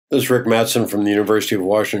This is Rick Mattson from the University of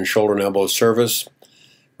Washington Shoulder and Elbow Service.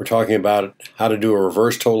 We're talking about how to do a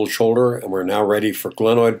reverse total shoulder, and we're now ready for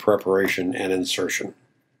glenoid preparation and insertion.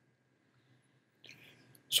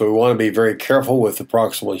 So we want to be very careful with the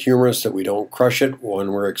proximal humerus that we don't crush it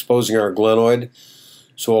when we're exposing our glenoid.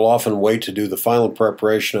 So we'll often wait to do the final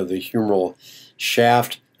preparation of the humeral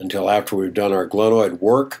shaft until after we've done our glenoid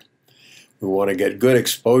work. We want to get good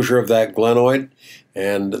exposure of that glenoid,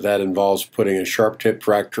 and that involves putting a sharp-tipped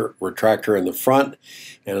retractor in the front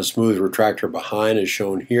and a smooth retractor behind, as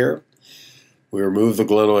shown here. We remove the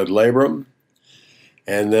glenoid labrum,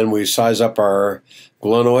 and then we size up our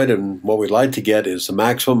glenoid, and what we'd like to get is the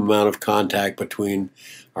maximum amount of contact between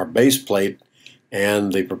our base plate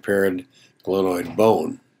and the prepared glenoid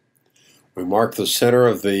bone. We mark the center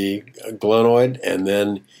of the glenoid and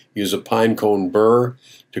then use a pine cone burr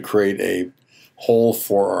to create a hole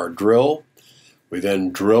for our drill. We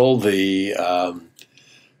then drill the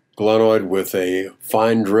glenoid with a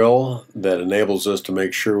fine drill that enables us to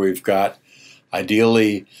make sure we've got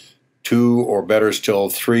ideally 2 or better still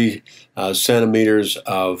 3 centimeters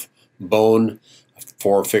of bone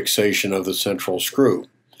for fixation of the central screw.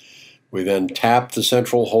 We then tap the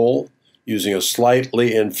central hole using a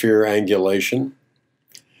slightly inferior angulation.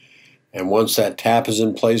 And once that tap is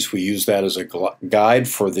in place, we use that as a guide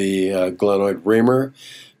for the Glenoid Reamer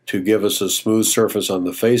to give us a smooth surface on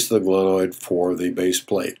the face of the glenoid for the base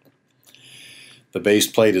plate. The base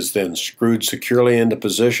plate is then screwed securely into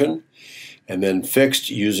position and then fixed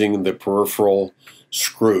using the peripheral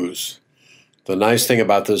screws. The nice thing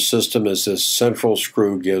about this system is this central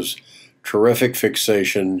screw gives terrific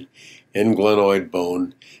fixation in glenoid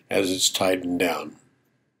bone as it's tightened down.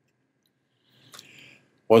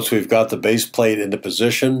 Once we've got the base plate into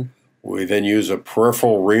position, we then use a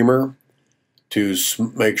peripheral reamer to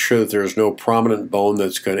make sure that there's no prominent bone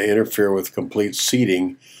that's going to interfere with complete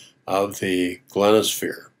seating of the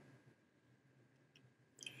glenosphere.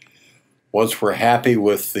 Once we're happy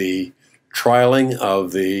with the trialing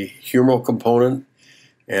of the humeral component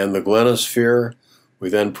and the glenosphere, we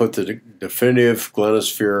then put the definitive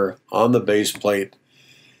glenosphere on the base plate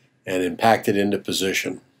and impact it into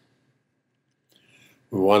position.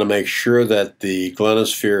 We want to make sure that the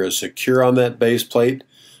glenosphere is secure on that base plate,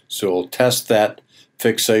 so we'll test that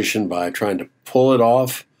fixation by trying to pull it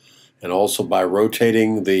off and also by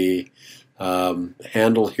rotating the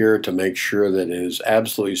handle here to make sure that it is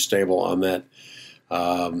absolutely stable on that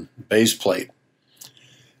base plate.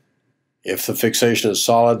 If the fixation is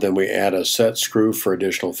solid, then we add a set screw for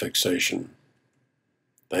additional fixation.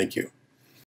 Thank you.